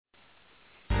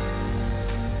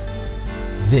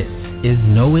This is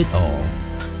Know It All,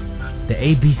 the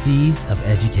ABCs of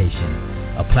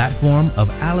Education, a platform of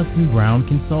Allison Brown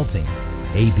Consulting,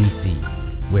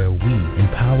 ABC, where we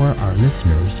empower our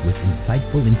listeners with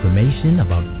insightful information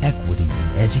about equity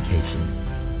in education.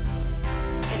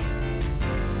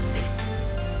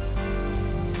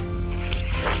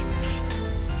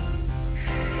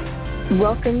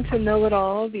 Welcome to Know It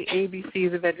All, the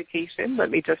ABCs of Education.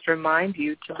 Let me just remind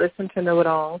you to listen to Know It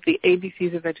All, the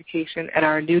ABCs of Education at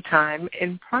our new time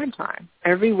in prime time,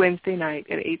 every Wednesday night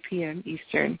at 8 p.m.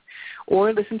 Eastern.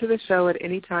 Or listen to the show at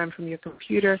any time from your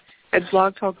computer at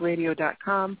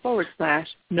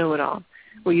blogtalkradio.com/Know-It-All,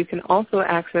 where you can also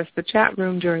access the chat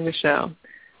room during the show.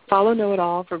 Follow Know It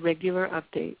All for regular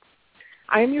updates.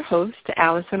 I am your host,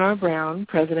 Allison R. Brown,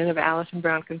 president of Allison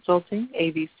Brown Consulting,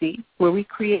 ABC, where we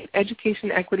create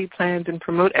education equity plans and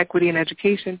promote equity in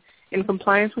education in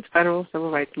compliance with federal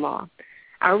civil rights law.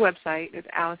 Our website is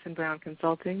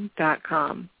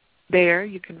AllisonBrownConsulting.com. There,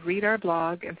 you can read our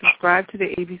blog and subscribe to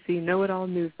the ABC Know It All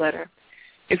newsletter.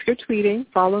 If you're tweeting,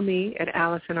 follow me at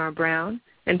Allison R. Brown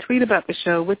and tweet about the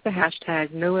show with the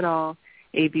hashtag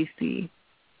KnowItAllABC.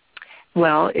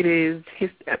 Well, it is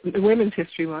Women's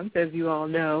History Month, as you all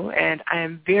know, and I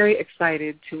am very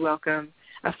excited to welcome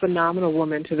a phenomenal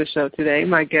woman to the show today.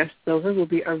 My guest, Silver, will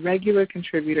be a regular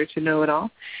contributor to Know It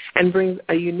All and brings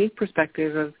a unique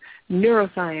perspective of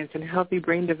neuroscience and healthy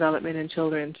brain development in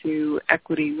children to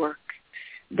equity work.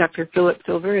 Dr.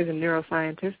 Phillips-Silver is a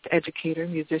neuroscientist, educator,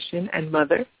 musician, and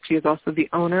mother. She is also the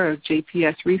owner of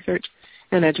JPS Research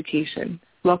and Education.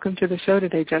 Welcome to the show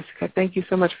today, Jessica. Thank you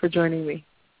so much for joining me.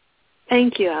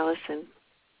 Thank you, Allison.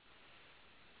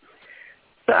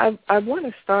 So I want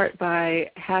to start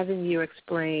by having you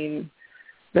explain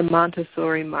the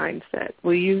Montessori mindset.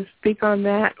 Will you speak on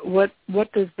that? What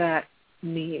does that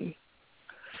mean?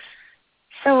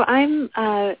 So I'm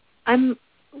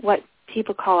what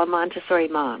people call a Montessori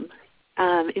mom,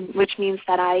 which means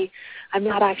that I'm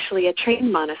not actually a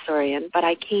trained Montessorian, but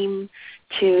I came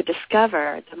to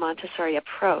discover the Montessori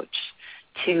approach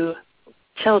to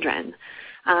children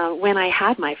when I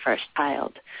had my first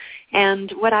child.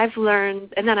 And what I've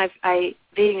learned, and then I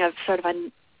being a sort of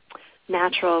a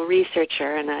natural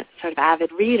researcher and a sort of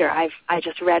avid reader, I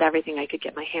just read everything I could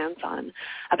get my hands on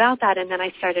about that, and then I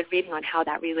started reading on how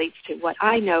that relates to what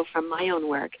I know from my own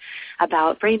work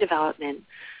about brain development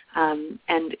and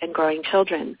growing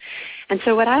children. And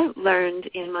so what I've learned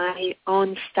in my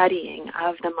own studying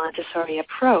of the Montessori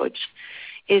approach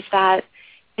is that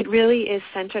it really is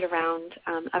centered around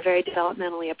a very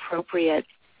developmentally appropriate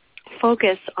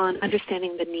focus on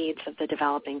understanding the needs of the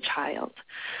developing child.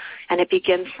 And it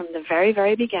begins from the very,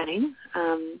 very beginning.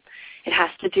 It has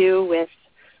to do with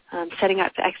setting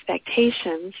up the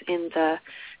expectations in the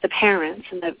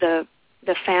parents and the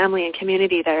family and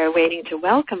community that are waiting to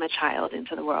welcome a child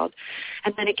into the world.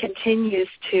 And then it continues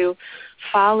to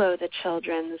follow the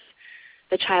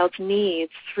child's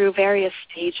needs through various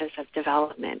stages of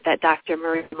development that Dr.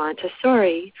 Maria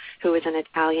Montessori, who was an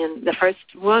Italian, the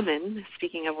first woman,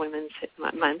 speaking of Women's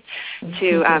Month,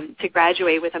 to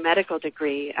graduate with a medical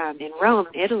degree in Rome,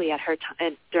 Italy,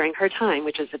 during her time,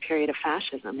 which is the period of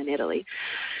fascism in Italy.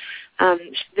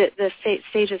 The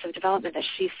stages of development that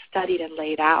she studied and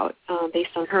laid out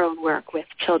based on her own work with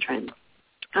children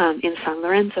in San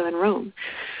Lorenzo in Rome.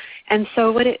 And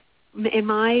so in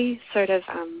my sort of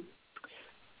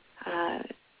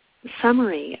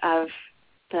summary of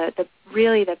the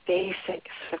basic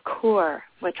sort of core,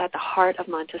 what's at the heart of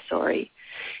Montessori,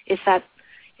 is that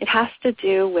it has to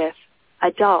do with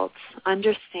adults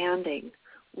understanding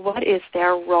what is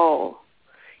their role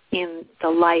in the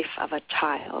life of a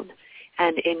child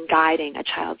and in guiding a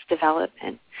child's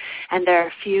development. And there are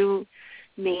a few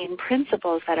main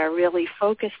principles that are really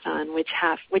focused on, which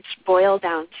boil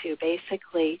down to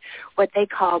basically what they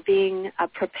call being a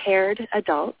prepared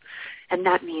adult, and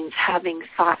that means having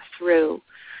thought through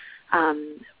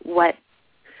what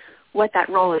that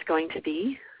role is going to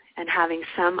be and having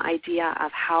some idea of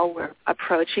how we're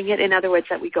approaching it. In other words,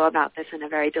 that we go about this in a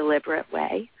very deliberate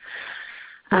way.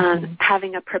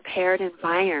 Having a prepared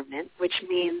environment, which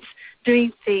means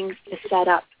doing things to set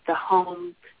up the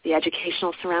home, the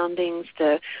educational surroundings,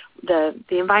 the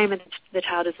environment the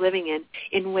child is living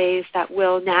in ways that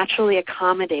will naturally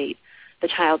accommodate the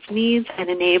child's needs and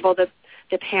enable the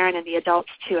parent and the adults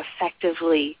to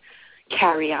effectively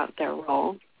carry out their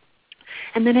role.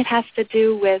 And then it has to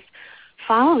do with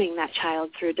following that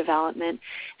child through development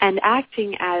and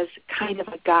acting as kind of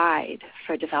a guide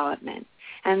for development.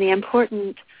 And the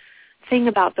important thing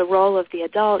about the role of the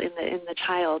adult in the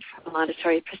child from a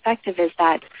Montessori perspective is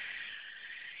that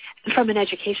from an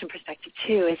education perspective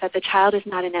too, is that the child is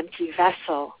not an empty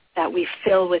vessel that we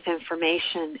fill with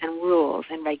information and rules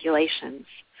and regulations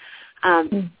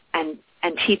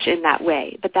and teach in that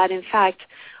way. But that, in fact,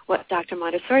 what Dr.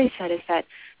 Montessori said is that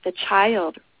the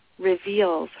child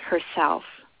reveals herself,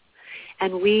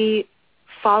 and we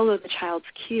follow the child's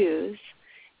cues,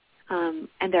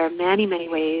 and there are many, many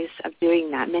ways of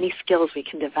doing that, many skills we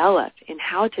can develop in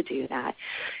how to do that.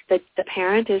 The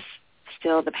parent is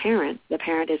still the parent. The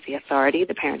parent is the authority.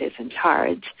 The parent is in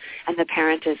charge, and the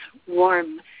parent is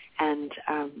warm and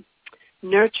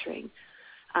nurturing,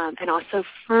 and also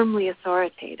firmly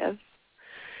authoritative.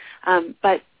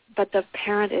 But the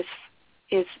parent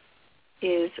is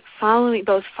following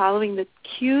the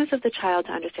cues of the child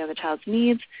to understand the child's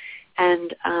needs,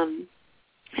 and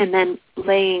then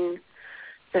laying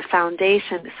the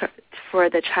foundation for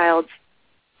the child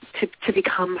to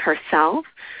become herself,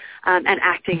 and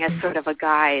acting as sort of a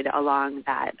guide along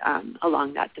that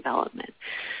development.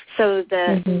 So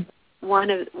one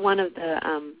of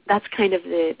the that's kind of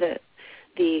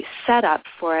the setup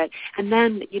for it, and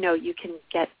then you can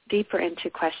get deeper into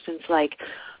questions like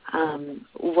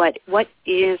what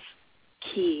is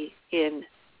key in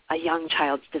a young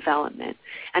child's development,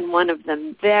 and one of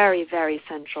the very, very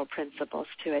central principles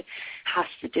to it has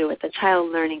to do with the child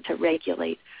learning to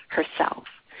regulate herself,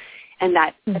 and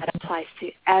that applies to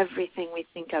everything we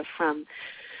think of, from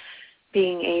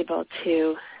being able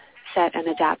to set and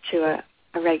adapt to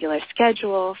a regular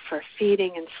schedule for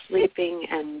feeding and sleeping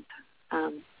and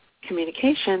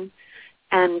communication,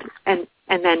 and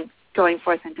then going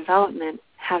forth in development,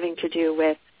 having to do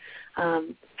with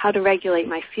how to regulate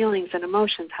my feelings and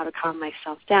emotions, how to calm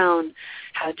myself down,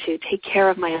 how to take care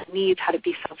of my own needs, how to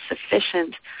be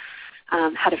self-sufficient,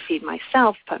 how to feed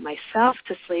myself, put myself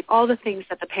to sleep, all the things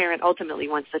that the parent ultimately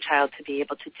wants the child to be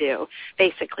able to do,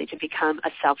 basically to become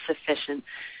a self-sufficient,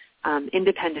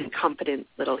 independent, competent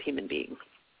little human being.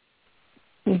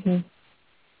 Mm-hmm.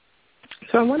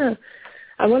 So I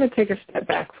want to take a step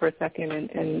back for a second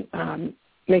and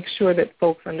make sure that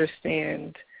folks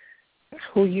understand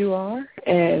who you are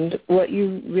and what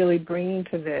you really bring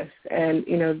to this,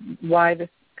 and why this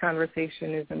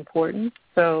conversation is important.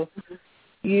 So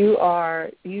you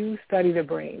study the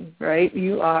brain, right?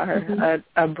 You are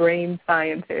a brain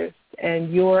scientist,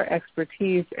 and your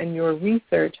expertise and your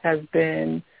research has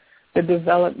been the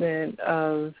development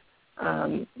of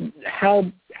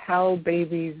how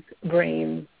babies'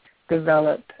 brains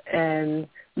develop and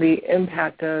the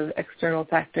impact of external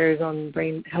factors on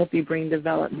healthy brain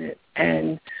development,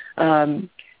 and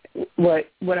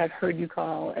what I've heard you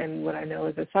call, and what I know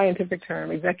is a scientific term,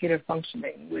 executive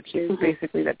functioning, which is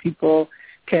basically that people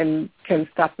can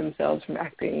stop themselves from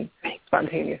acting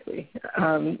spontaneously,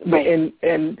 and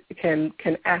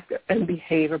can act and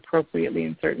behave appropriately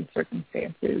in certain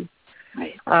circumstances.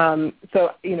 Right.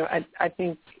 So I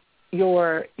think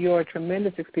your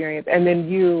tremendous experience, and then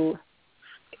you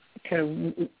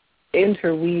kind of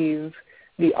interweave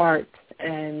the arts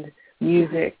and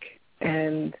music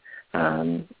and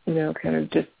kind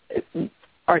of just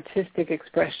artistic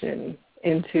expression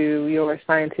into your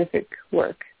scientific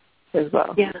work as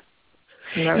well. Yeah.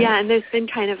 Right? Yeah, and there's been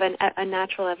kind of a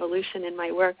natural evolution in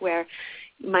my work where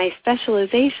my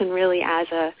specialization really as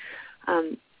a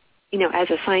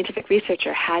scientific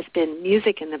researcher has been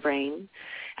music in the brain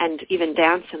and even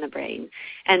dance in the brain.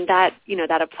 And that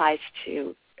applies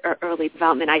to early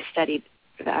development. I studied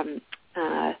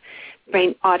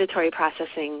brain auditory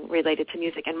processing related to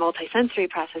music and multisensory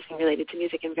processing related to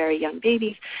music in very young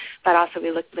babies, but also we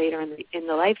looked later in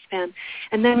the lifespan.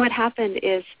 And then what happened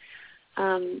is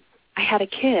I had a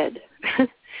kid,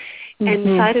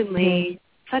 and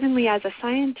suddenly as a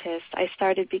scientist, I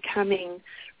started becoming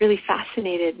really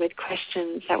fascinated with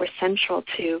questions that were central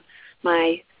to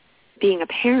my being a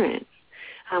parent,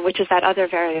 which is that other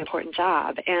very important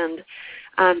job. And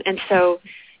so,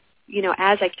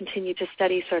 as I continued to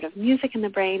study sort of music in the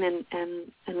brain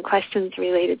and questions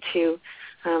related to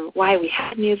why we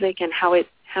have music and how it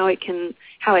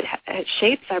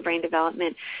shapes our brain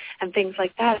development and things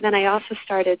like that, then I also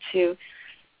started to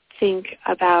think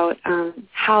about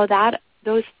how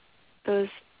those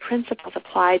principles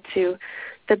apply to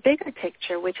the bigger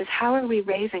picture, which is how are we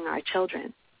raising our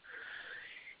children?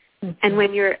 Mm-hmm. And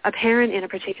when you're a parent in a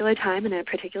particular time and in a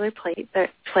particular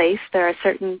place, there are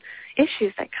certain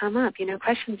issues that come up,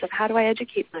 questions of how do I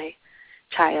educate my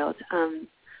child?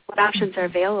 What options are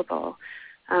available?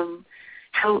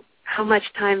 How much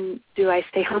time do I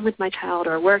stay home with my child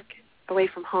or work away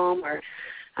from home? Or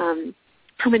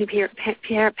how many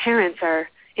parents are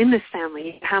in this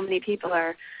family? How many people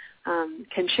are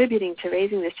contributing to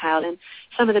raising this child? And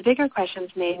some of the bigger questions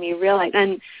made me realize,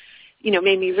 and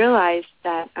made me realize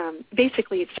that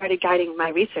basically it started guiding my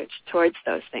research towards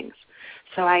those things.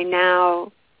 So I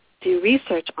now do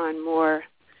research on more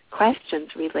questions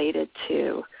related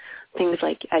to things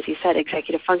like, as you said,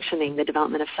 executive functioning, the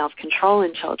development of self-control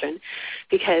in children,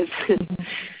 because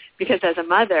as a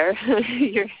mother,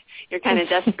 you're kind of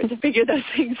desperate to figure those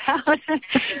things out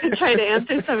and try to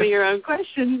answer some of your own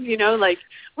questions. Like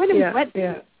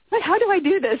how do I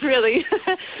do this really?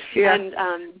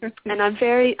 And I'm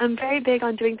very big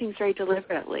on doing things very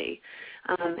deliberately,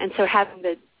 and so having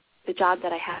the job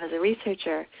that I have as a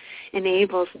researcher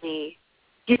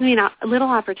gives me little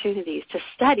opportunities to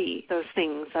study those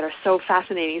things that are so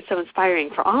fascinating, so inspiring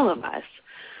for all of us,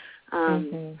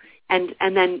 and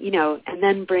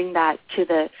then bring that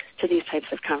to these types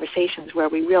of conversations where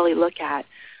we really look at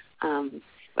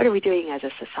what are we doing as a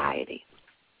society.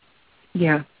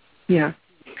 Yeah.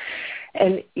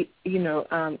 And,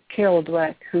 Carol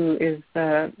Dweck, who is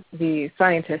the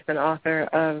scientist and author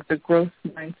of The Growth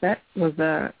Mindset, was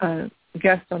a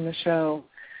guest on the show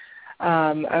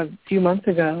a few months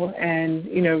ago,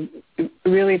 and,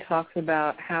 really talks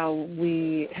about how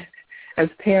we as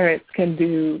parents can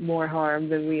do more harm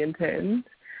than we intend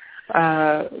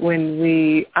when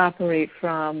we operate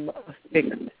from a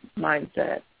fixed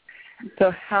mindset.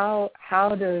 So how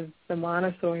does the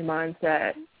Montessori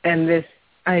mindset and this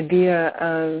idea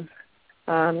of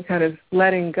kind of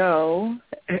letting go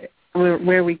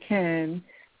where we can,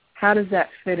 how does that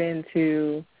fit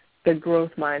into the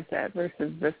growth mindset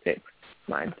versus the fixed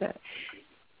mindset?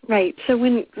 Right. So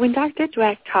when Dr.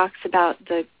 Dweck talks about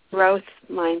the growth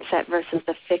mindset versus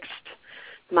the fixed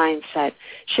mindset,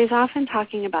 she's often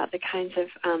talking about the kinds of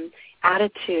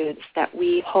attitudes that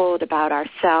we hold about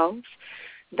ourselves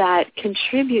that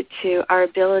contribute to our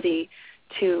ability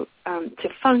to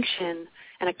function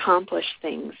and accomplish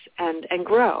things and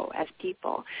grow as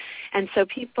people. And so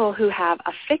people who have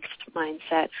a fixed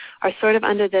mindset are sort of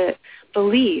under the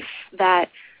belief that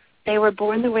they were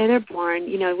born the way they're born.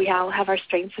 We all have our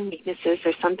strengths and weaknesses.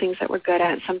 There's some things that we're good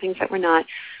at and some things that we're not.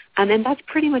 And then that's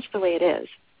pretty much the way it is.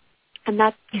 And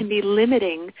that can be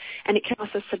limiting, and it can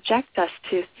also subject us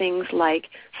to things like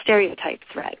stereotype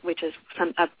threat, which is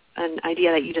an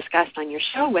idea that you discussed on your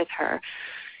show with her.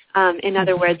 In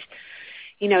other words,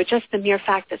 just the mere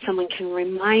fact that someone can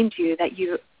remind you that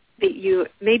you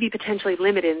may be potentially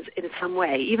limited in some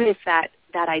way, even if that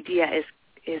idea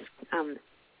is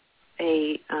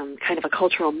a kind of a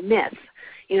cultural myth.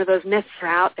 Those myths are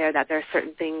out there that there are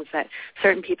certain things that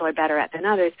certain people are better at than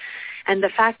others. And the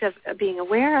fact of being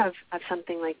aware of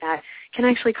something like that can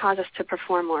actually cause us to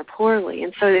perform more poorly.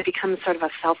 And so it becomes sort of a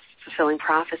self-fulfilling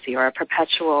prophecy or a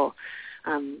perpetual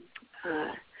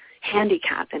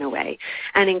handicap in a way.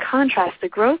 And in contrast, the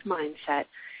growth mindset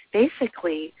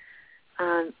basically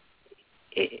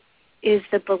is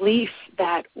the belief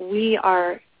that we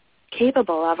are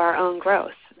capable of our own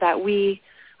growth, that we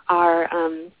are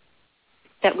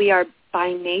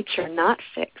by nature not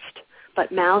fixed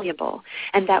but malleable,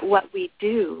 and that what we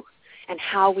do and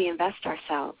how we invest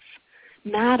ourselves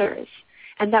matters,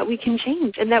 and that we can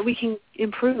change and that we can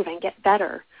improve and get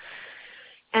better.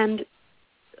 And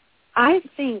I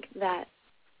think that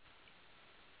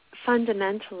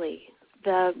fundamentally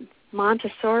the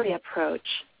Montessori approach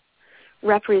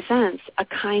represents a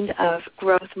kind of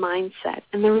growth mindset.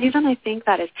 And the reason I think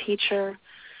that as teacher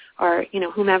or,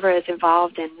 whomever is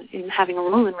involved in having a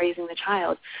role in raising the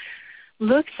child,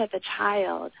 looks at the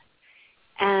child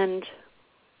and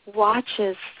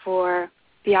watches for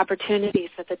the opportunities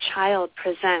that the child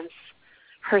presents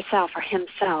herself or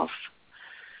himself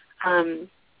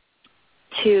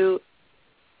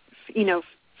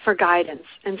for guidance.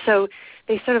 And so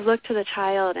they sort of look to the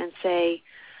child and say,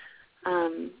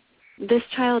 this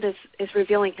child is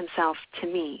revealing himself to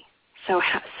me. So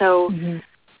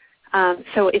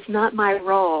it's not my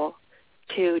role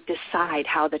to decide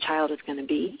how the child is going to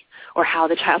be or how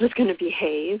the child is going to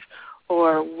behave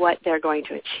or what they're going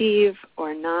to achieve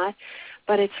or not,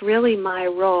 but it's really my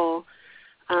role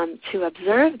to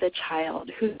observe the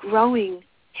child who's growing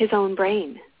his own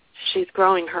brain. She's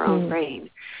growing her own brain.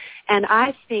 And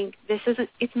I think this is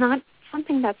not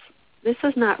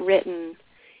written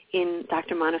in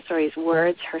Dr. Montessori's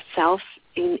words herself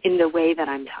in the way that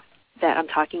I'm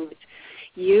talking with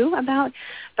you about,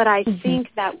 but I think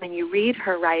that when you read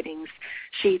her writings,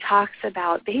 she talks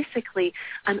about basically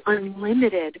an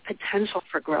unlimited potential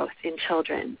for growth in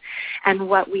children. And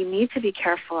what we need to be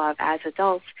careful of as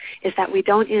adults is that we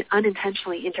don't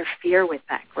unintentionally interfere with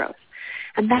that growth.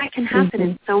 And that can happen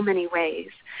in so many ways.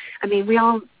 I mean, we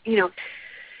all,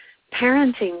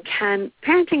 parenting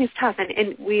is tough,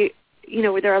 and we,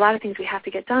 there are a lot of things we have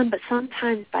to get done, but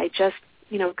sometimes by just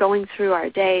going through our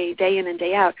day in and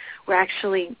day out, we're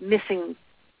actually missing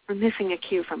a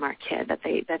cue from our kid that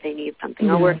they need something,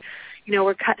 or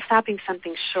we're stopping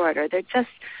something short, or they're just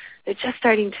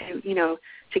starting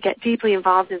to get deeply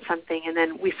involved in something, and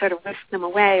then we sort of whisk them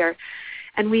away,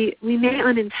 and we may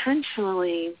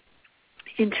unintentionally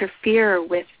interfere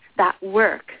with that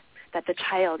work that the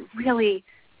child really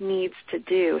needs to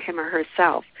do, him or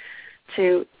herself,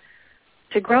 to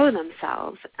grow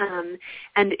themselves.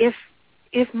 And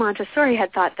if Montessori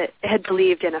had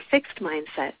believed in a fixed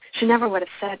mindset, she never would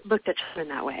have looked at children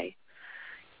that way.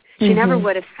 She never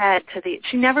would have said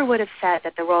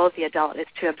that the role of the adult is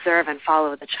to observe and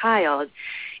follow the child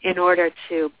in order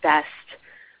to best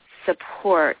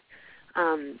support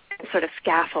and sort of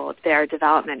scaffold their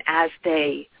development as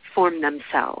they form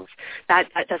themselves. That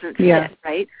doesn't fit,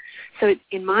 right? So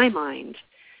in my mind,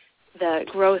 the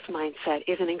growth mindset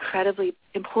is an incredibly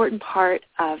important part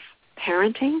of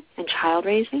parenting and child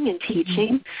raising and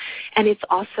teaching, and it's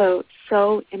also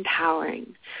so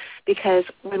empowering, because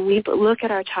when we look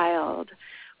at our child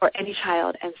or any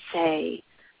child and say,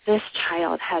 this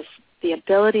child has the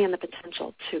ability and the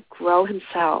potential to grow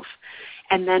himself,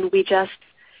 and then we just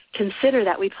consider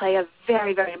that we play a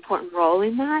very, very important role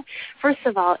in that, first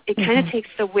of all, it kind of takes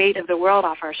the weight of the world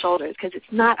off our shoulders, because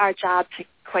it's not our job to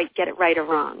quite get it right or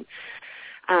wrong.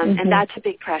 And that's a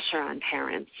big pressure on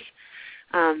parents.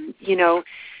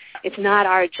 It's not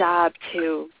our job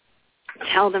to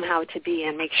tell them how to be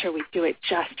and make sure we do it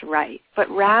just right, but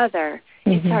rather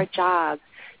it's our job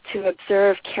to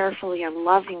observe carefully and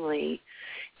lovingly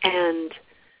and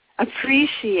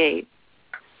appreciate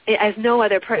it as no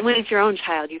other person. When it's your own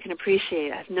child, you can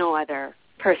appreciate as no other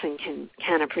person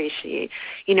can appreciate,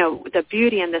 the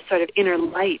beauty and the sort of inner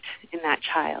light in that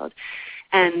child.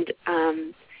 And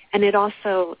it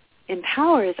also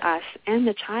empowers us and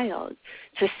the child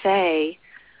to say,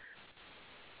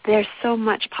 there's so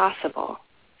much possible,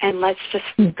 and let's just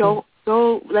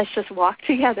let's just walk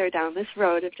together down this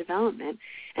road of development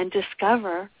and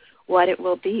discover what it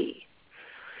will be.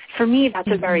 For me, that's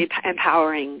a very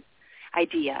empowering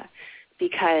idea,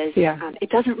 because it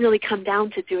doesn't really come down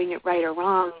to doing it right or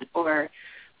wrong, or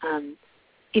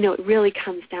it really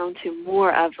comes down to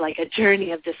more of like a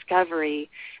journey of discovery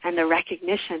and the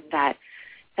recognition that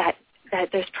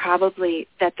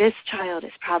this child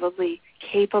is probably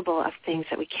capable of things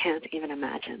that we can't even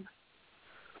imagine.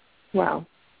 Wow.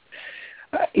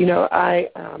 I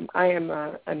am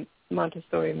a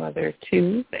Montessori mother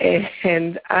too,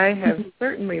 and I have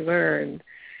certainly learned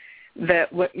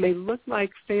that what may look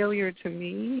like failure to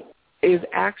me is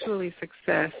actually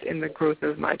success in the growth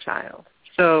of my child.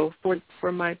 So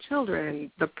for my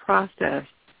children, the process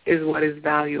is what is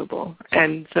valuable.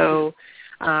 And so,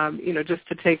 just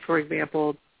to take, for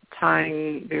example,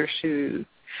 tying their shoes,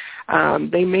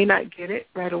 they may not get it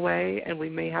right away, and we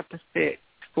may have to sit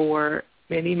for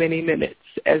many, many minutes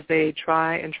as they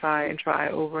try and try and try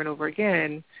over and over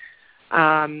again.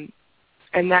 And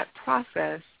that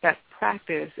process, that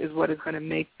practice, is what is going to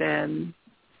make them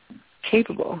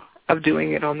capable of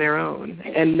doing it on their own,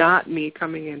 and not me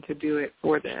coming in to do it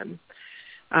for them.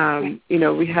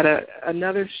 We had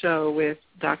another show with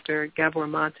Dr. Gabor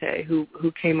Mate, who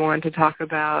came on to talk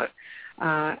about,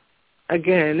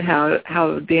 again,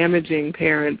 how damaging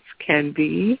parents can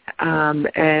be.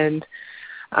 And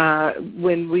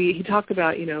when he talked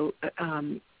about,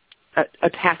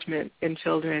 attachment in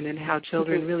children, and how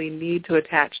children really need to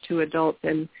attach to adults.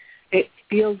 And it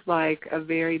feels like a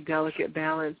very delicate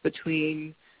balance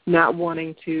between not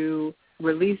wanting to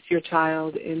release your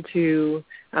child into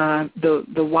the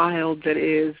wild that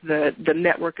is the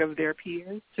network of their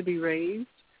peers to be raised,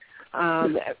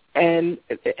 and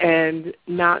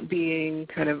not being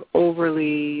kind of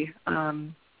overly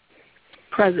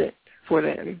present for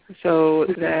them, so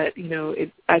that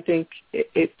I think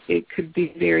it could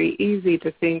be very easy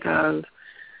to think of,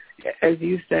 as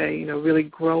you say, really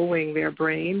growing their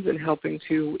brains and helping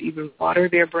to even water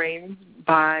their brains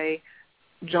by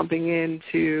jumping in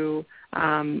to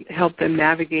help them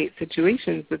navigate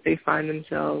situations that they find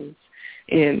themselves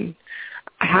in.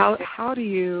 How do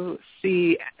you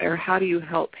see, or how do you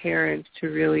help parents to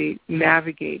really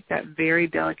navigate that very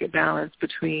delicate balance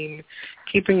between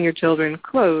keeping your children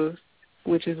close,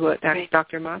 which is what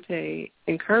Dr. Mate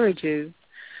encourages,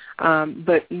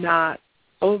 but not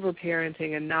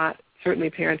over-parenting, and not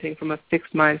certainly parenting from a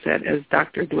fixed mindset, as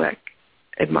Dr. Dweck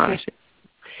admonishes?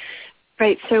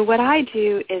 Right. So what I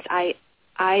do is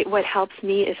what helps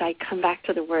me is I come back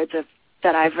to the words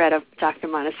that I've read of Dr.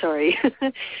 Montessori.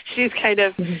 She's kind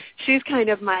of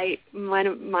one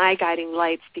of my guiding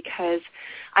lights, because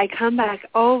I come back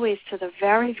always to the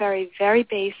very, very, very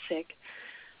basic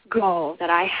goal that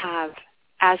I have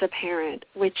as a parent,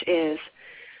 which is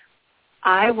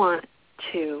I want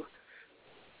to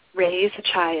raise a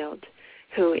child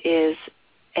who is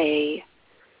a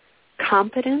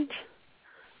competent,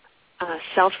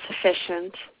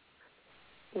 self-sufficient,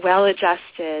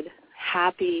 well-adjusted,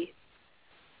 happy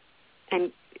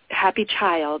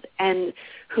child, and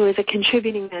who is a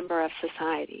contributing member of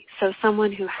society. So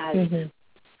someone who has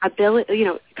ability,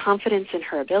 confidence in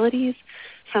her abilities,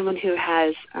 someone who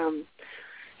has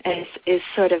is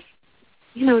sort of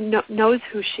knows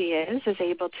who she is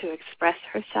able to express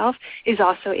herself, is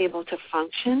also able to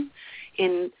function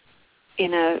in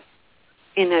a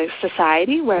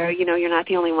society where you're not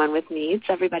the only one with needs.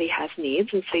 Everybody has needs,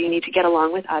 and so you need to get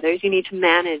along with others. You need to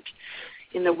manage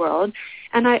in the world,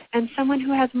 and someone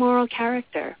who has moral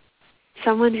character,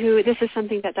 someone who, this is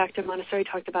something that Dr. Montessori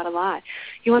talked about a lot.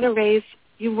 We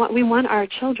want our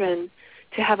children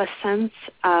to have a sense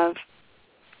of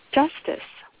justice.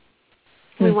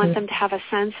 We want them to have a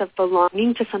sense of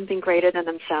belonging to something greater than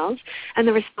themselves, and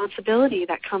the responsibility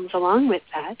that comes along with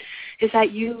that is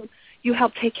that you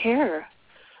help take care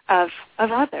of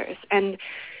others, and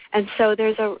so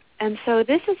this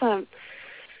is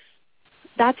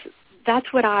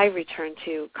that's what I return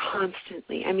to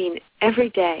constantly. I mean, every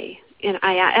day, and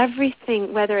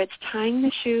everything, whether it's tying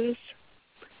the shoes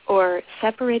or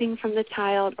separating from the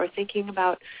child or thinking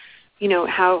about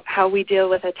how we deal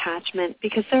with attachment,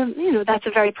 because that's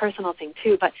a very personal thing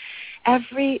too. But from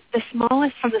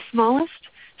the smallest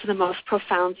to the most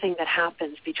profound thing that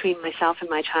happens between myself and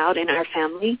my child in our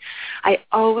family, I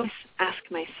always ask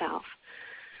myself,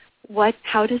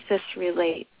 how does this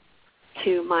relate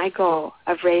to my goal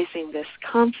of raising this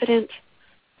confident,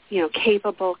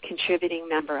 capable, contributing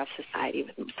member of society,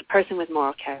 a person with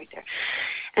moral character?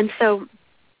 And so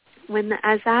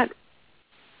that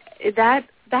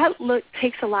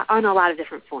takes on a lot of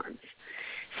different forms.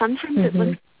 Sometimes it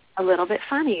looks a little bit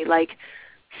funny, like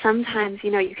sometimes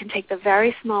you can take the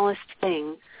very smallest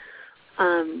thing,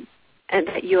 and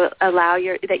that you allow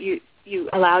your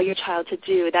child to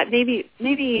do that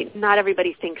maybe not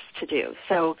everybody thinks to do.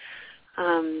 So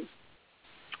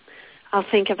I'll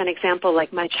think of an example,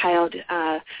 like my child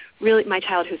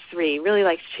who's 3 really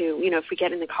likes to, if we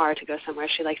get in the car to go somewhere,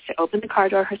 she likes to open the car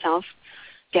door herself,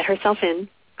 get herself in,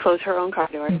 close her own car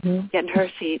door, get in her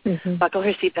seat, buckle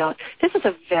her seatbelt. This is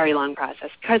a very long process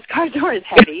because car door is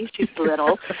heavy. She's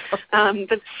little.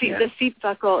 The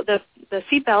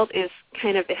seatbelt is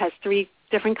it has 3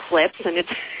 different clips, and it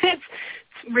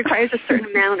requires a certain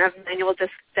amount of manual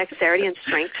dexterity and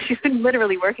strength. She's been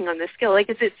literally working on this skill. Like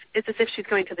it's as if she's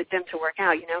going to the gym to work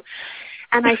out,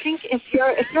 And I think if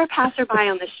you're a passerby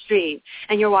on the street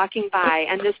and you're walking by,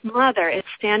 and this mother is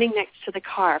standing next to the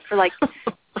car for like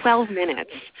 12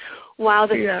 minutes while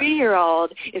the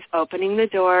 3-year-old is opening the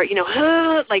door,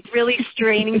 like really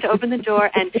straining to open the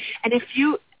door, and if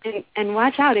you and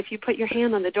watch out, if you put your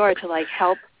hand on the door to like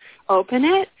help open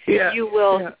it,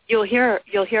 you'll hear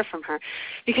from her,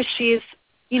 because she's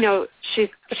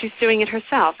doing it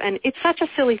herself. And it's such a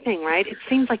silly thing, right? It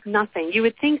seems like nothing. You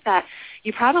would think that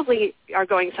you probably are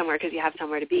going somewhere because you have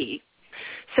somewhere to be.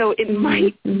 So it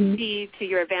might be to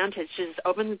your advantage to just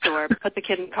open the door, put the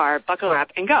kid in the car, buckle her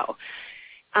up, and go.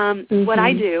 What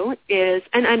I do is,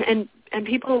 and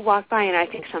people walk by, and I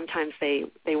think sometimes they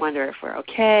wonder if we're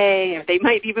okay, or they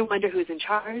might even wonder who's in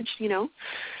charge,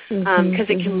 because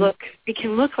it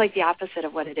can look like the opposite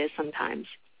of what it is sometimes.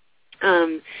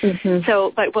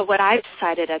 So, but what I've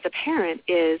decided as a parent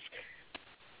is,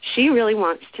 she really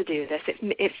wants to do this.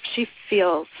 If she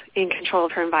feels in control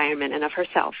of her environment and of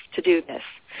herself to do this.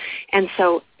 And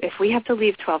so if we have to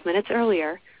leave 12 minutes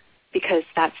earlier because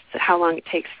that's how long it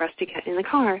takes for us to get in the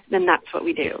car, then that's what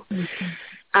we do.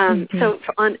 So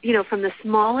from the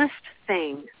smallest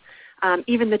thing,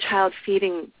 even the child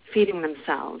feeding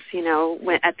themselves,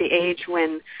 at the age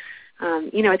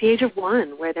at the age of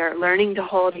 1, where they're learning to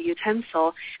hold a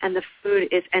utensil and the food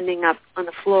is ending up on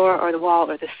the floor or the wall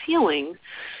or the ceiling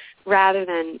rather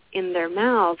than in their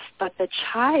mouths, but the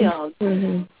child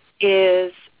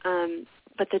is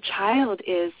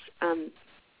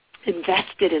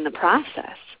invested in the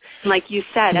process. And like you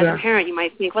said, as a parent, you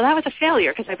might think, well, that was a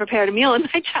failure because I prepared a meal and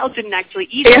my child didn't actually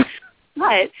eat it.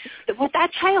 But what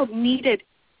that child needed,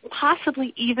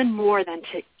 possibly even more than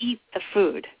to eat the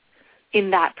food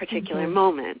in that particular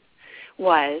moment,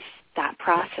 was that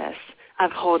process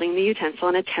of holding the utensil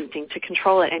and attempting to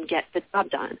control it and get the job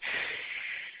done.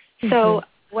 So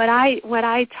what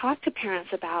I talk to parents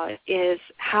about is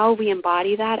how we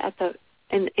embody that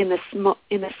in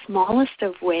the smallest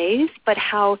of ways, but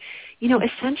how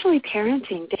essentially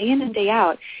parenting day in and day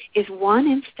out is one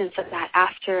instance of that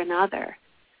after another.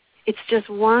 It's just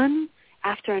one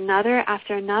after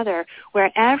another,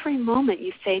 where every moment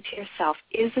you say to yourself,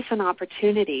 is this an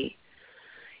opportunity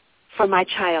for my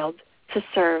child to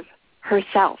serve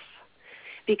herself?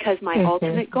 Because my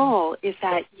ultimate goal is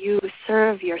that you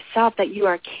serve yourself, that you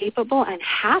are capable and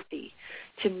happy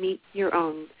to meet your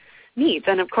own needs.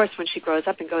 And, of course, when she grows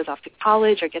up and goes off to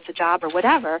college or gets a job or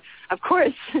whatever, of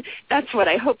course, that's what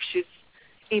I hope she's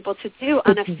able to do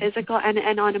on a physical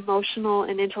and on emotional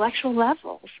and intellectual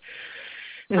levels.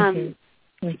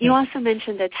 You also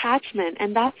mentioned attachment,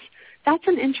 and that's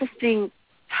an interesting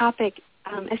topic,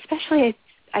 especially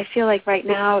I feel like right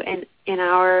now in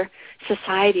our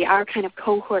society, our kind of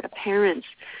cohort of parents.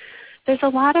 There's a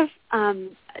lot of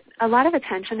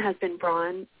attention has been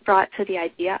brought to the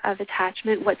idea of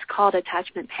attachment. What's called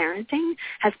attachment parenting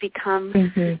has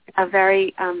become a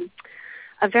very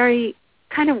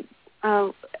kind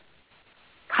of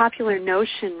popular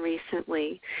notion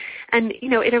recently, and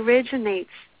it originates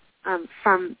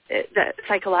from the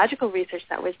psychological research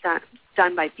that was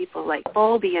done by people like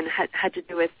Bowlby, and had to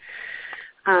do with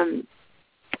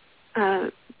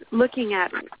looking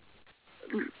at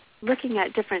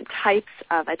different types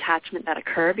of attachment that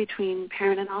occur between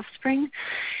parent and offspring.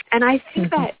 And I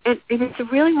think that it's a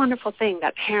really wonderful thing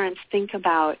that parents think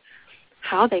about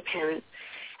how they parent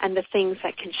and the things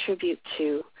that contribute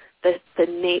to the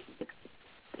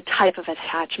type of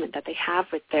attachment that they have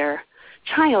with their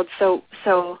child. So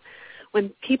when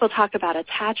people talk about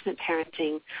attachment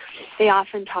parenting, they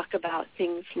often talk about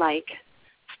things like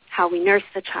how we nurse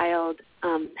the child,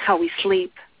 how we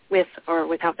sleep with or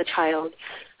without the child,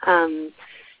 and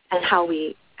how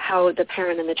the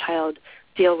parent and the child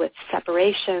deal with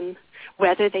separation,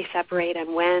 whether they separate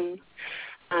and when,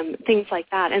 things like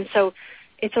that. And so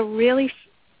it's a really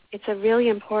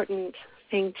important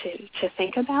thing to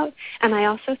think about. And I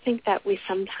also think that we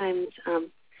sometimes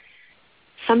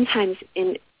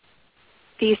in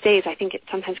these days, I think it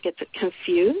sometimes gets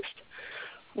confused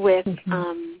with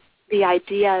the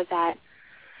idea that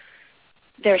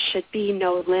there should be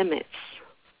no limits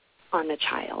on the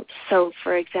child. So,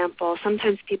 for example,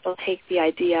 sometimes people take the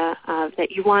idea of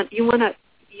that you want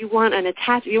an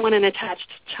attached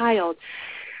child,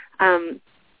 and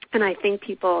I think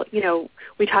people,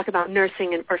 we talk about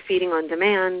nursing or feeding on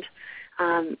demand,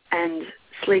 and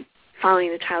sleep,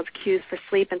 following the child's cues for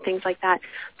sleep and things like that.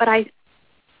 But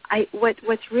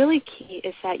what's really key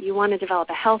is that you want to develop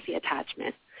a healthy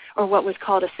attachment, or what was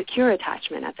called a secure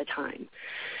attachment at the time.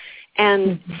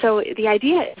 And so the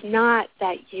idea is not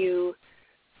that you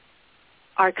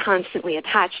are constantly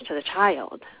attached to the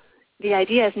child. The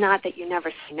idea is not that you never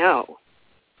say no.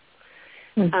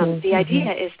 The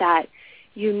idea is that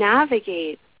you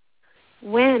navigate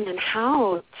when and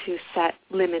how to set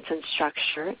limits and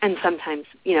structure, and sometimes,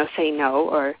 say no,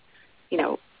 or,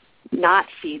 not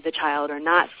feed the child or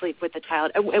not sleep with the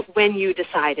child when you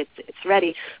decide it's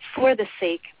ready, for the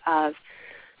sake of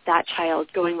that child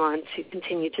going on to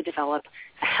continue to develop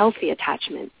a healthy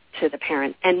attachment to the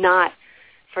parent, and not,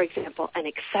 for example, an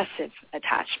excessive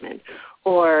attachment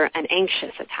or an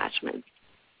anxious attachment.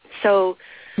 So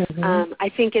I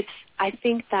think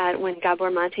that when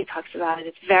Gabor Mate talks about it,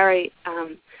 it's very,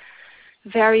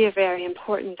 very, very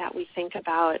important that we think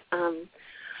about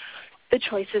the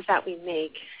choices that we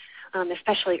make,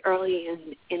 especially early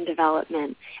in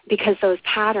development, because those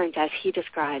patterns, as he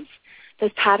describes,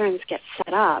 those patterns get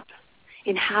set up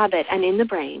in habit and in the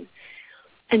brain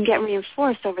and get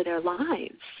reinforced over their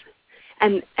lives.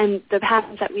 And the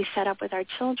patterns that we set up with our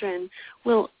children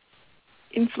will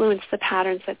influence the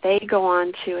patterns that they go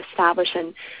on to establish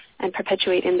and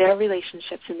perpetuate in their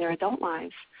relationships in their adult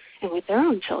lives and with their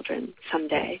own children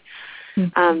someday.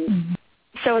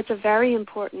 So it's a very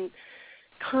important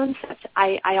concept.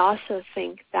 I also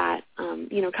think that,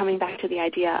 coming back to the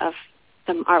idea of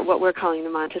what we're calling the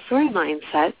Montessori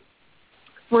mindset,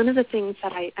 one of the things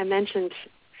that I mentioned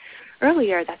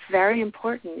earlier that's very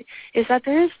important is that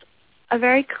there is a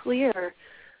very clear,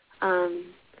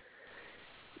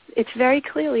 it's very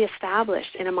clearly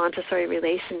established in a Montessori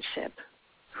relationship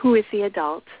who is the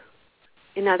adult.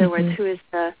 In other words, who is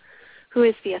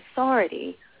the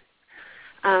authority,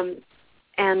 and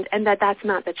that's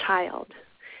not the child.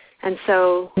 And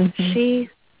so she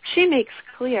makes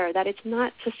clear that it's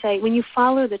not to say, when you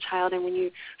follow the child and when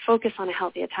you focus on a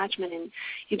healthy attachment and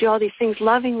you do all these things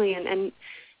lovingly and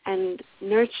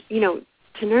nurture,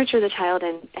 to nurture the child,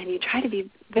 and you try to be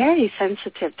very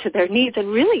sensitive to their needs, and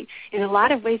really in a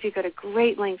lot of ways you go to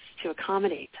great lengths to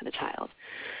accommodate to the child.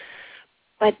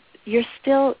 But you're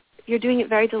doing it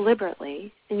very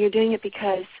deliberately, and you're doing it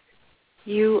because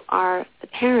you are the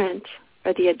parent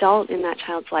or the adult in that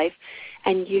child's life,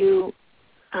 and you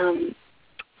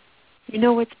you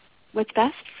know what's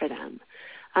best for them.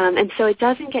 And so it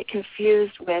doesn't get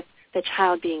confused with the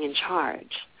child being in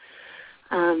charge.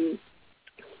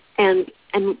 And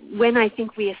when I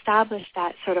think we establish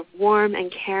that sort of warm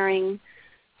and caring,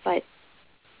 but,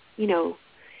 you know,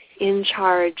 in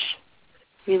charge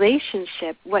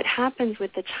relationship, what happens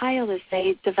with the child is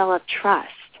they develop trust,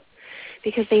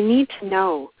 because they need to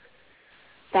know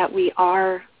that we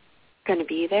are going to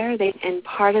be there. And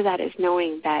part of that is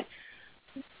knowing that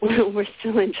we're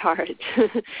still in charge,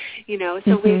 you know.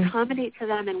 So we accommodate to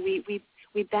them, and we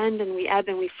bend and we ebb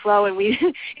and we flow, and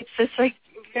it's this like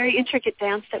very intricate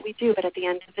dance that we do. But at the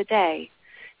end of the day,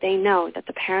 they know that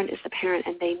the parent is the parent,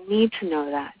 and they need to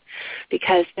know that,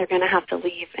 because they're going to have to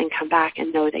leave and come back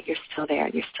and know that you're still there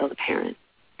and you're still the parent.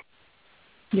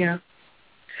 Yeah.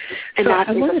 And so that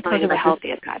is a sign of a healthy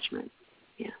attachment.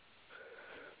 Yeah.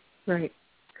 Right.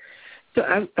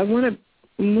 So I want to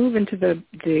move into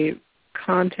the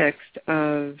context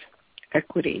of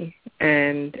equity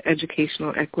and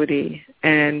educational equity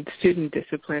and student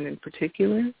discipline in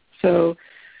particular. So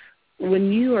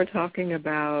when you are talking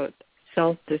about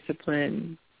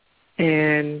self-discipline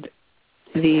and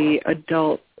the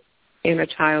adult in a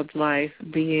child's life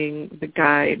being the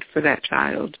guide for that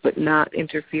child, but not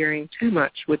interfering too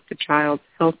much with the child's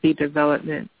healthy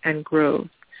development and growth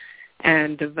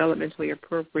and developmentally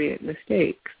appropriate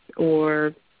mistakes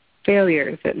or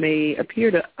failures that may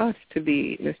appear to us to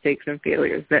be mistakes and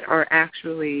failures that are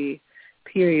actually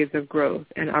periods of growth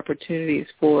and opportunities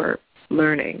for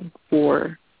learning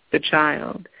for the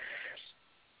child.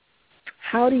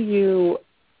 How do you,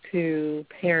 to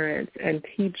parents and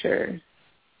teachers,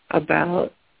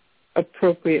 about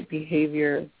appropriate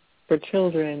behavior for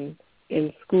children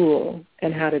in school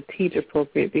and how to teach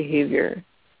appropriate behavior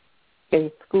in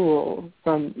school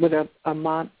with a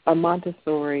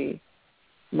Montessori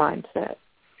mindset?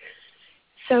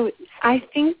 So I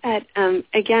think that,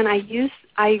 again, I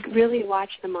really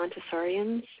watch the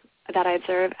Montessorians that I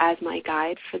observe as my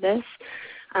guide for this,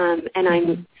 and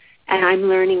I'm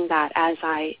learning that as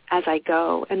I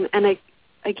go. And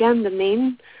again,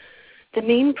 the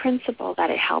main principle that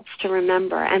it helps to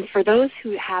remember, and for those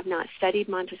who have not studied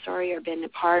Montessori or been a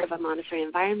part of a Montessori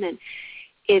environment,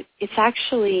 it's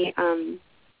actually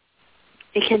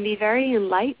it can be very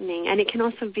enlightening, and it can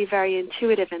also be very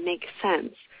intuitive and make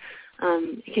sense.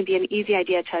 It can be an easy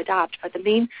idea to adopt, but the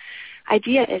main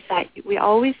idea is that we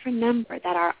always remember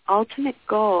that our ultimate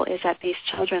goal is that these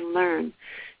children learn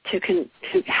to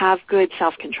have good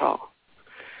self-control.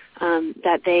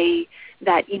 That they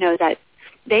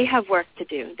have work to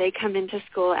do. They come into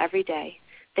school every day.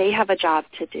 They have a job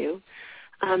to do,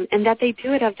 and that they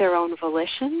do it of their own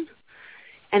volition,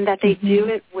 and that they do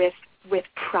it with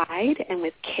pride and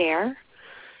with care,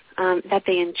 that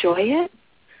they enjoy it,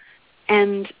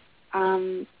 and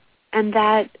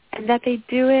that they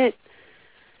do it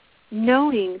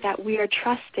knowing that we are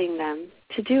trusting them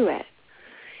to do it.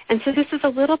 And so this is a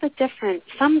little bit different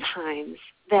sometimes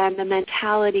than the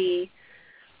mentality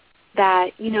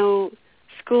that, you know,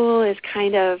 school is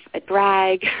kind of a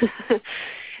drag,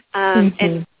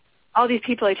 and all these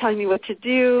people are telling me what to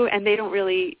do, and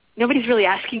nobody's really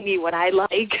asking me what I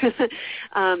like,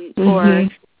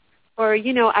 or,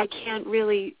 you know, I'm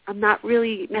not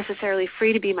really necessarily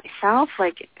free to be myself.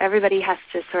 Like, everybody has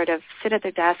to sort of sit at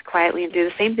their desk quietly and do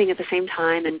the same thing at the same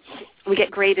time, and we get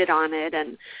graded on it.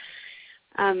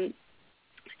 I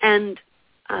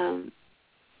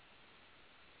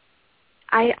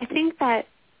think that,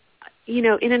 you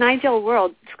know, in an ideal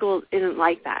world, school isn't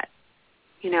like that.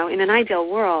 You know, in an ideal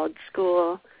world,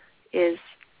 school is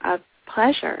a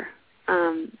pleasure,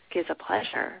 gives a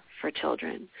pleasure for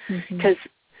children, because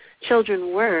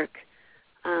children work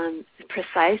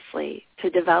precisely to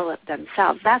develop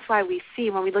themselves. That's why we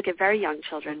see, when we look at very young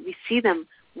children, we see them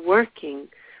working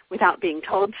without being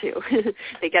told to.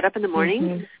 They get up in the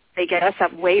morning, they get us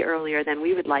up way earlier than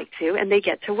we would like to, and they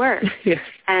get to work.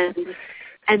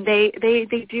 And they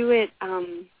do it.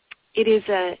 It is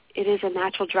a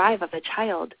natural drive of a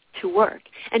child to work,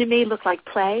 and it may look like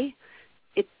play.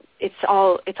 It's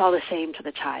all the same to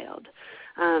the child.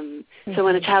 So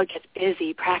when a child gets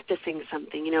busy practicing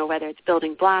something, you know, whether it's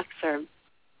building blocks or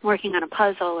working on a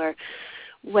puzzle or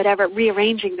whatever,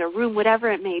 rearranging their room,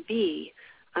 whatever it may be,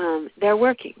 they're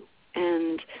working,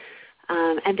 and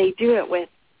they do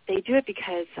it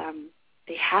because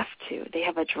they have to. They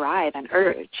have a drive, an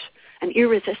urge, an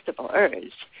irresistible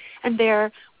urge, and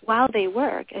while they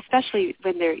work, especially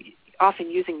when they're often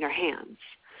using their hands.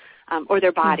 Or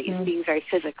their bodies, being very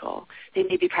physical. They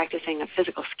may be practicing a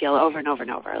physical skill over and over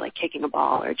and over, like kicking a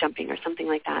ball or jumping or something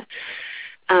like that.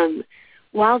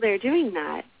 While they're doing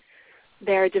that,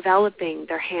 they're developing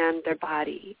their hand, their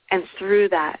body, and through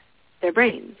that, their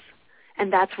brains.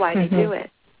 And that's why they do it,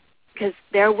 because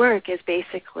their work is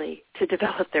basically to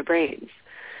develop their brains.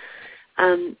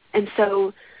 And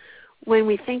so when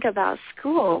we think about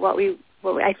school,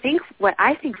 what I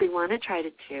think we want to try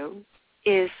to do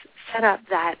is set up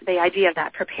the idea of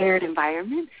that prepared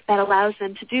environment that allows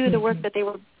them to do the work that they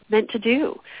were meant to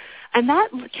do. And that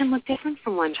can look different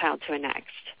from one child to the next,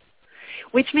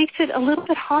 which makes it a little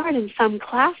bit hard in some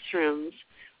classrooms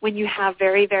when you have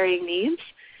very varying needs.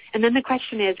 And then the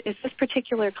question is this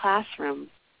particular classroom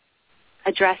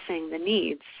addressing the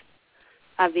needs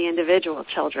of the individual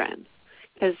children?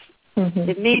 Because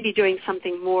it may be doing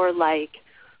something more like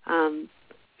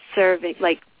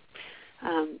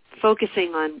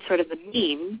focusing on sort of the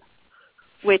mean,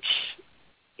 which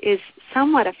is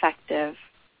somewhat effective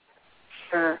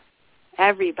for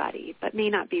everybody, but may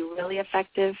not be really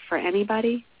effective for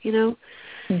anybody,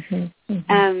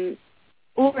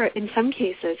 or in some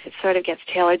cases it sort of gets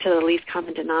tailored to the least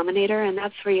common denominator, and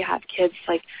that's where you have kids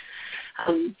like,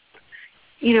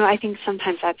 I think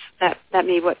sometimes that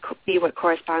may be what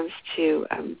corresponds to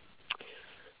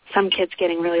some kids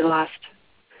getting really lost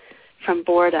from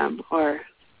boredom or,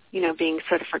 being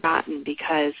sort of forgotten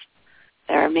because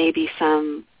there may be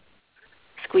some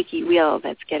squeaky wheel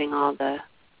that's getting all the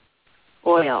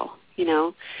oil,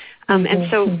 and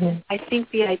so I think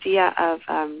the idea of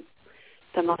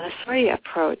the Montessori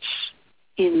approach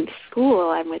in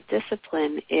school and with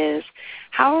discipline is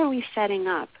how are we setting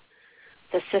up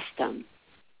the system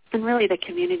and really the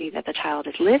community that the child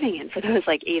is living in for those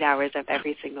 8 hours of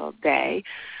every single day,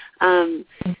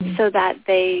 so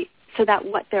that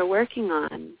what they're working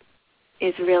on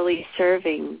is really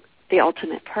serving the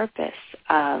ultimate purpose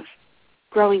of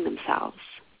growing themselves,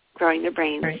 growing their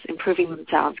brains, improving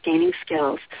themselves, gaining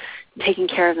skills, taking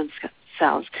care of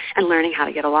themselves, and learning how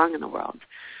to get along in the world.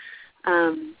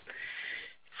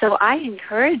 So I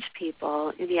encourage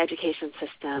people in the education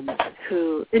system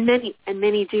who, and many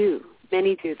do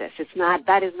this.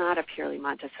 That is not a purely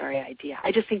Montessori idea.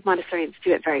 I just think Montessorians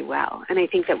do it very well, and I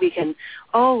think that we can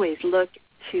always look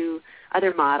to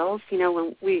other models.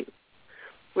 When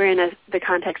we're in the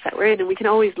context that we're in, and we can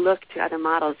always look to other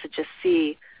models to just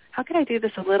see how could I do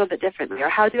this a little bit differently, or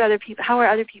how are other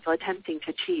people attempting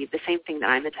to achieve the same thing that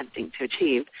I'm attempting to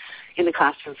achieve in the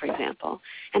classroom, for example,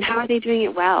 and how are they doing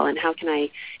it well, and how can I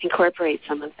incorporate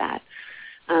some of that,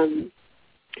 and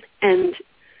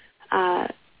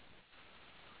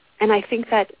I think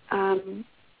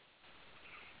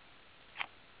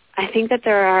that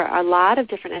there are a lot of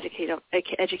different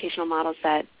educational models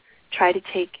that try to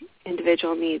take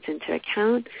individual needs into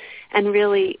account, and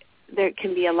really there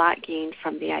can be a lot gained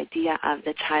from the idea of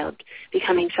the child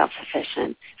becoming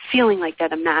self-sufficient, feeling like they're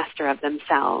the master of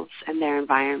themselves and their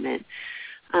environment.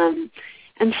 And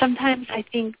sometimes I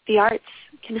think the arts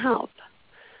can help.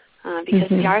 Because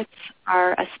the arts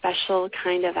are a special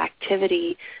kind of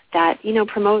activity that,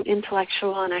 promote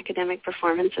intellectual and academic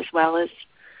performance as well as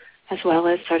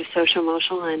sort of social,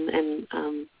 emotional,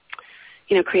 and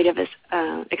creative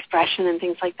expression and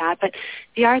things like that. But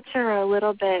the arts are a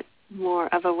little bit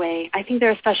more of a way. I think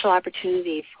they're a special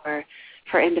opportunity for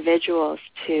individuals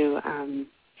to.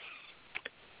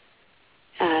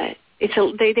 They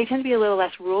tend to be a little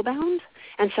less rule bound.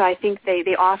 And so I think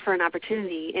they offer an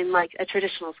opportunity in a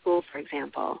traditional school, for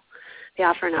example. They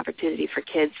offer an opportunity for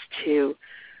kids to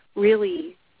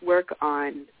really work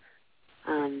on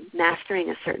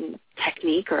mastering a certain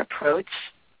technique or approach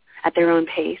at their own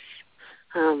pace,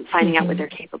 finding out what they're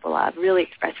capable of, really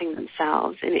expressing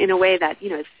themselves in a way that,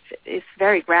 is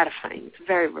very gratifying. It's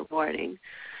very rewarding.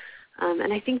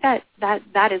 And I think that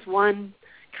is one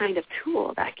kind of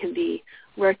tool that can be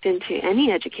worked into any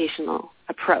educational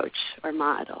approach or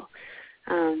model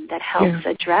that helps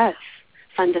address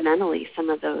fundamentally some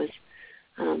of those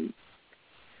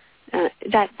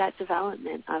that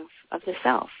development of the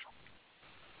self.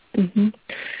 And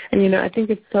I think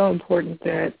it's so important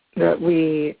that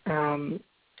we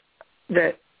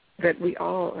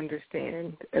all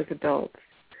understand as adults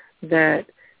that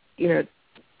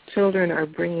children are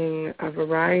bringing a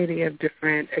variety of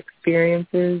different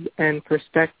experiences and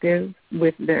perspectives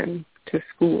with them to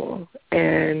school,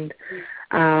 and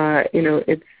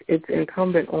it's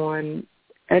incumbent on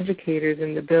educators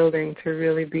in the building to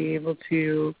really be able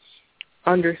to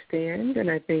understand. And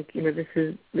I think this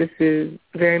is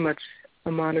very much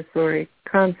a Montessori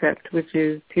concept, which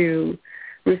is to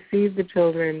receive the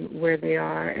children where they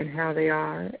are and how they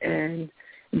are, and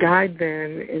guide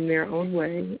them in their own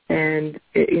way and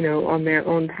on their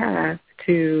own path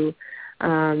to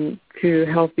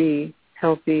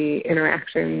healthy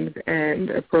interactions and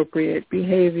appropriate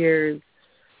behaviors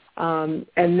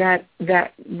And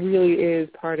that really is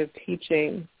part of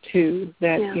teaching, too,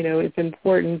 that, it's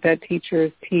important that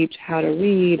teachers teach how to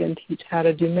read and teach how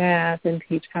to do math and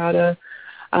teach how to,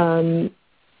 how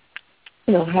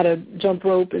to jump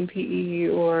rope in PE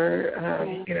or,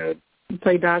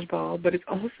 play dodgeball. But it's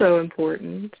also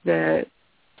important that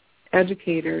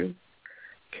educators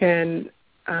can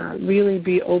really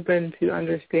be open to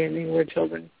understanding where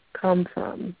children come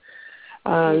from.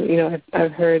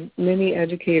 I've heard many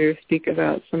educators speak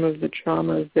about some of the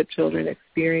traumas that children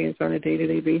experience on a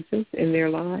day-to-day basis in their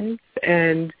lives,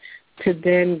 and to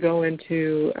then go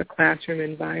into a classroom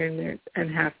environment and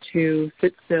have to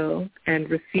sit still and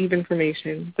receive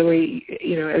information the way,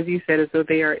 as you said, as though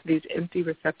they are these empty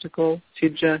receptacles to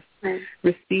just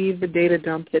receive the data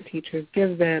dump that teachers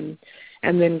give them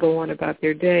and then go on about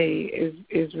their day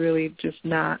is really just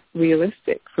not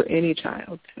realistic for any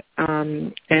child.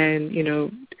 And,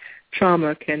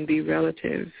 trauma can be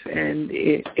relative, and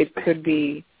it could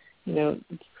be,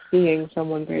 seeing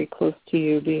someone very close to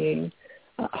you being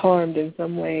harmed in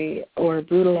some way or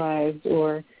brutalized,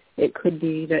 or it could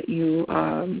be that you,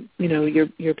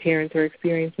 your parents are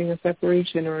experiencing a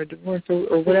separation or a divorce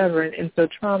or whatever. And so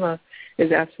trauma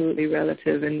is absolutely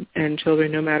relative, and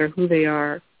children, no matter who they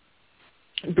are,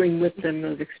 bring with them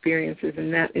those experiences,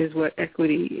 and that is what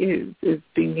equity is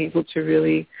being able to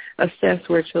really assess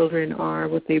where children are,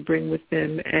 what they bring with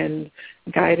them, and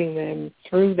guiding them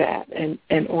through that and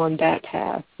on that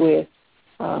path with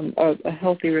a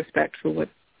healthy respect for what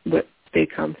they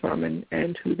come from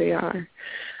and who they are.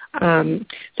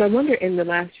 So I wonder, in the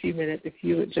last few minutes, if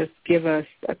you would just give us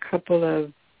a couple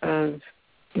of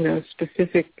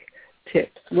specific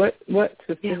tips. What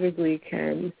specifically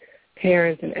can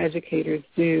parents and educators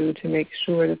do to make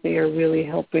sure that they are really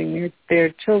helping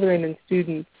their children and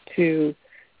students to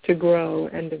grow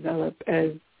and develop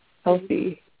as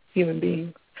healthy human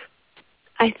beings?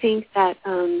 I think that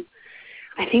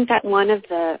one of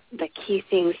the key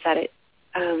things that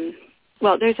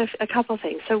there's a couple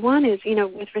things. So one is,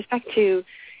 with respect to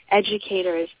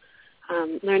educators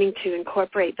learning to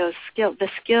incorporate the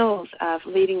skills of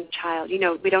leading the child.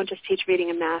 We don't just teach reading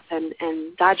and math and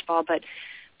dodgeball, but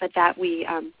that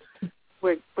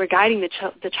we're guiding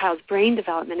the child's brain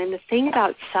development. And the thing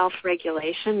about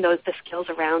self-regulation, the skills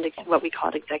around what we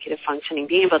call executive functioning,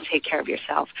 being able to take care of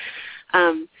yourself.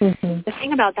 The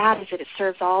thing about that is that it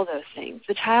serves all those things.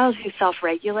 The child who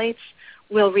self-regulates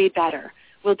will read better,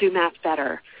 will do math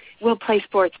better, will play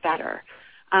sports better,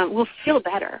 will feel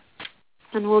better,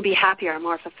 and will be happier and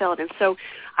more fulfilled. And so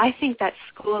I think that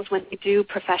schools, when they do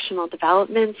professional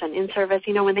developments and in-service,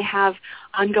 when they have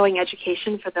ongoing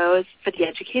education for the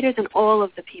educators and all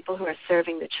of the people who are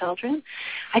serving the children,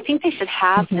 I think they should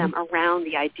have them around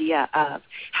the idea of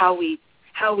how we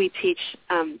teach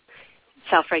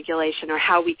self-regulation, or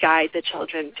how we guide the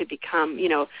children to become,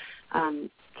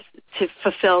 to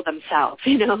fulfill themselves,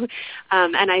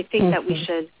 and I think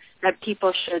that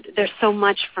people should, there's so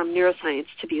much from neuroscience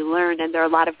to be learned, and there are a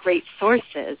lot of great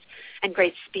sources and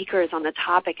great speakers on the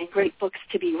topic and great books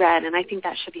to be read, and I think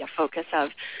that should be a focus of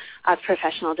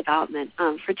professional development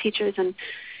for teachers and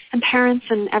parents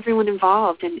and everyone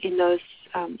involved in those,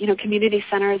 community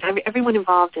centers, everyone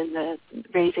involved in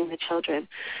raising the children.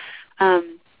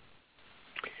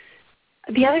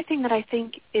 The other thing that I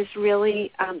think is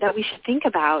really that we should think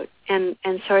about and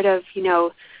sort of,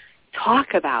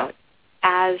 talk about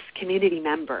as community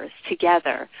members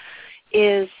together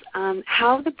is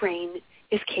how the brain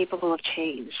is capable of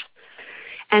change,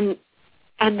 and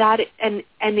that's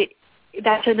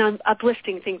an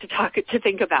uplifting thing to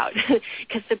think about,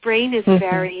 because the brain is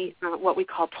very what we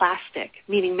call plastic,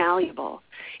 meaning malleable.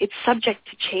 It's subject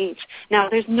to change. Now,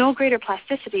 there's no greater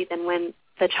plasticity than when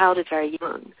the child is very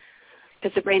young,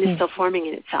 because the brain is still forming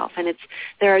in itself, and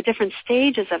there are different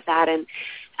stages of that, and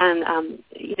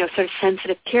sort of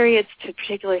sensitive periods to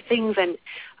particular things, and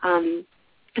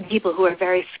people who are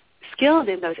very skilled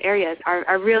in those areas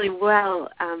are really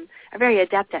are very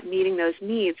adept at meeting those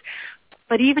needs.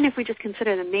 But even if we just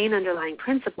consider the main underlying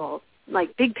principle,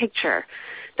 like big picture,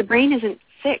 the brain isn't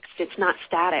fixed, it's not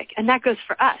static, and that goes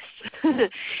for us.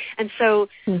 And so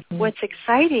what's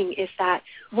exciting is that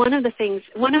one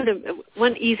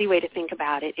easy way to think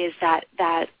about it is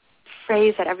that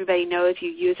phrase that everybody knows, you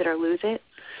use it or lose it,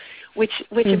 which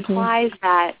implies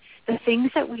that the things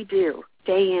that we do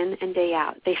day in and day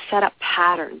out, they set up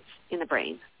patterns in the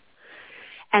brain,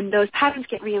 and those patterns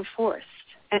get reinforced.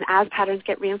 And as patterns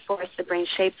get reinforced, the brain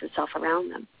shapes itself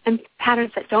around them. And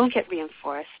patterns that don't get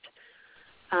reinforced,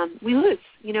 we lose.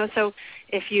 So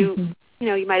if you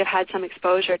you might have had some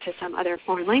exposure to some other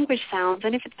foreign language sounds,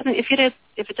 and if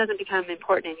it doesn't become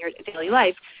important in your daily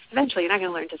life, eventually you're not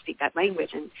going to learn to speak that language.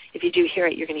 And if you do hear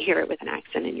it, you're going to hear it with an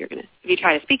accent, and if you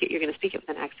try to speak it, you're going to speak it with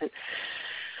an accent.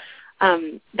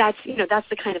 That's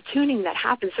the kind of tuning that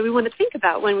happens. So we want to think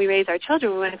about, when we raise our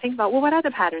children, we want to think about, well, what are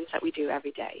the patterns that we do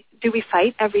every day? Do we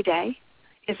fight every day?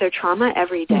 Is there trauma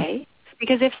every day?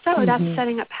 Because if so, that's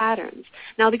setting up patterns.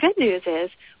 Now, the good news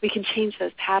is we can change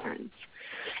those patterns.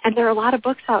 And there are a lot of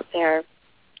books out there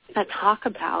that talk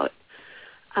about,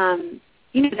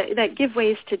 that give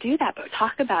ways to do that, but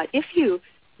talk about if you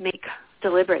make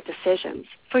deliberate decisions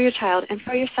for your child and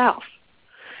for yourself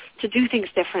to do things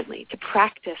differently, to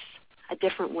practice a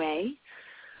different way,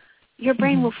 your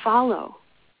brain will follow.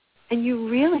 And you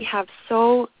really have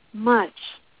so much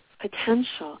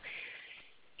potential,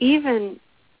 even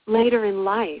later in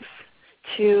life,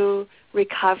 to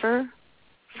recover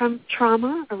from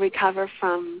trauma or recover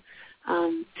from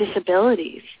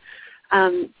disabilities.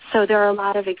 So there are a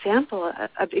lot of examples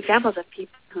of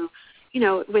people who,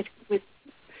 with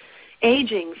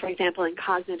aging, for example, and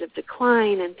cognitive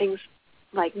decline and things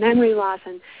like memory loss,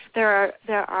 and there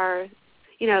are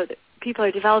people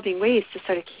are developing ways to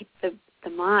sort of keep the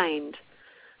mind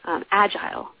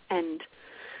agile. And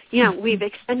we've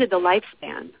extended the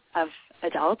lifespan of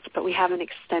adults, but we haven't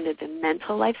extended the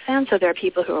mental lifespan. So there are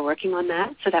people who are working on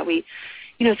that, so that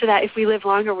if we live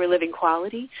longer, we're living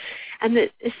quality. And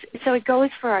so it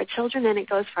goes for our children and it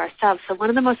goes for ourselves. So one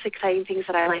of the most exciting things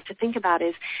that I like to think about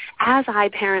is, as I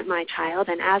parent my child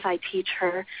and as I teach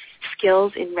her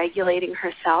skills in regulating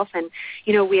herself, and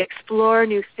we explore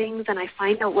new things, and I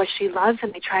find out what she loves,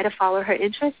 and I try to follow her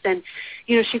interests, and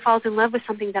she falls in love with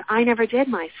something that I never did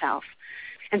myself.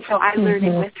 And so I learn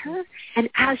it with her. And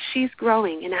as she's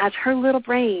growing and as her little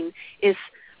brain is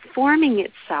forming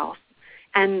itself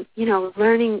and,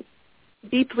 learning,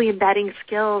 deeply embedding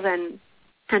skills, and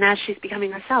as she's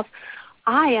becoming herself,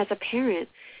 I, as a parent,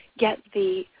 get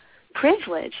the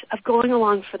privilege of going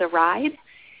along for the ride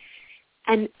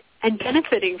and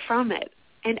benefiting from it.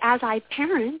 And as I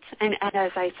parent and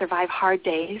as I survive hard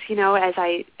days, as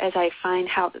I find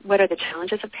what are the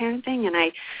challenges of parenting, and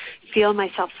I feel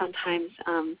myself sometimes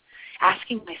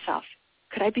asking myself,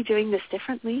 could I be doing this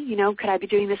differently? Could I be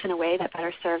doing this in a way that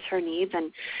better serves her needs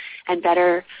and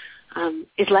better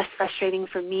is less frustrating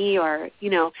for me? Or,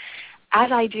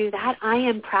 as I do that, I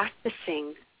am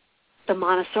practicing the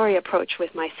Montessori approach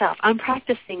with myself. I'm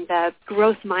practicing the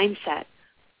growth mindset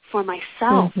for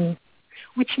myself.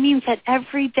 Which means that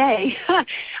every day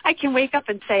I can wake up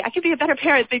and say, I could be a better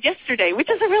parent than yesterday, which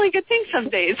is a really good thing some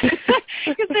days.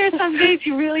 Because there are some days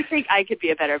you really think, I could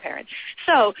be a better parent.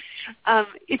 So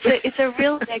it's a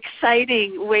really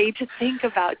exciting way to think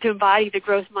about, to embody the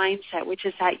growth mindset, which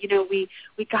is that, we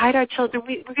guide our children.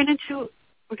 We're going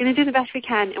to do the best we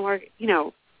can, and we're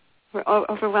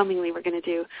overwhelmingly, we're going to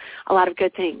do a lot of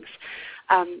good things.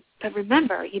 But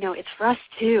remember, it's for us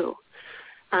too.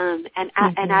 And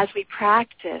as we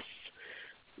practice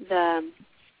the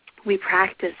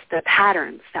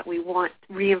patterns that we want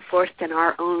reinforced in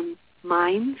our own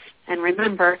minds, and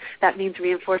remember that means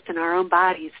reinforced in our own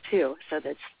bodies too. So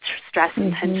that's stress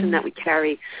and tension that we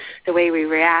carry, the way we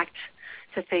react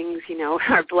to things,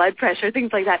 our blood pressure,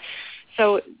 things like that.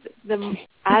 So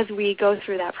as we go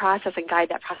through that process and guide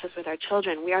that process with our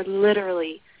children, we are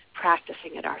literally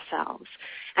practicing it ourselves.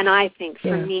 And I think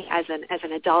for me as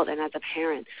an adult and as a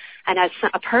parent and as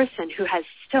a person who has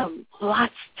still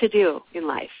lots to do in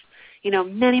life,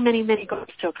 many, many, many goals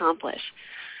to accomplish,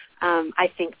 I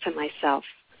think to myself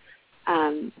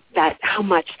that how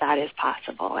much that is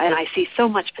possible. And I see so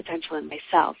much potential in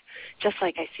myself, just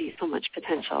like I see so much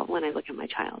potential when I look at my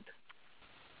child.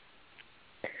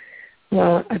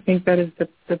 Well, I think that is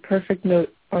the perfect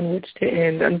note on which to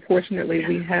end. Unfortunately,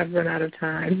 we have run out of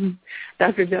time.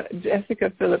 Dr.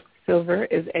 Jessica Phillips-Silver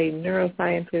is a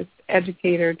neuroscientist,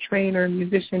 educator, trainer,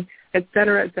 musician, et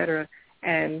cetera,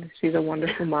 and she's a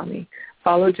wonderful mommy.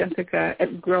 Follow Jessica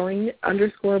at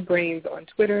growing_brains on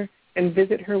Twitter and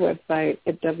visit her website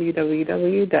at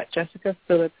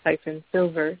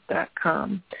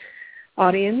www.jessicaphillips-silver.com.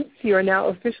 Audience, you are now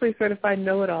officially certified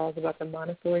know-it-alls about the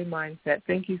Montessori mindset.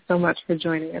 Thank you so much for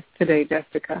joining us today,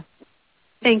 Jessica.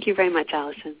 Thank you very much,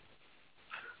 Allison.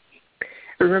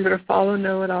 Remember to follow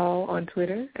Know-It-All on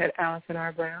Twitter at Allison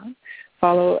R. Brown.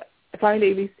 Find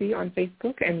ABC on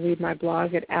Facebook and read my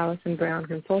blog at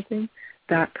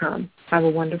AllisonBrownConsulting.com. Have a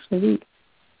wonderful week.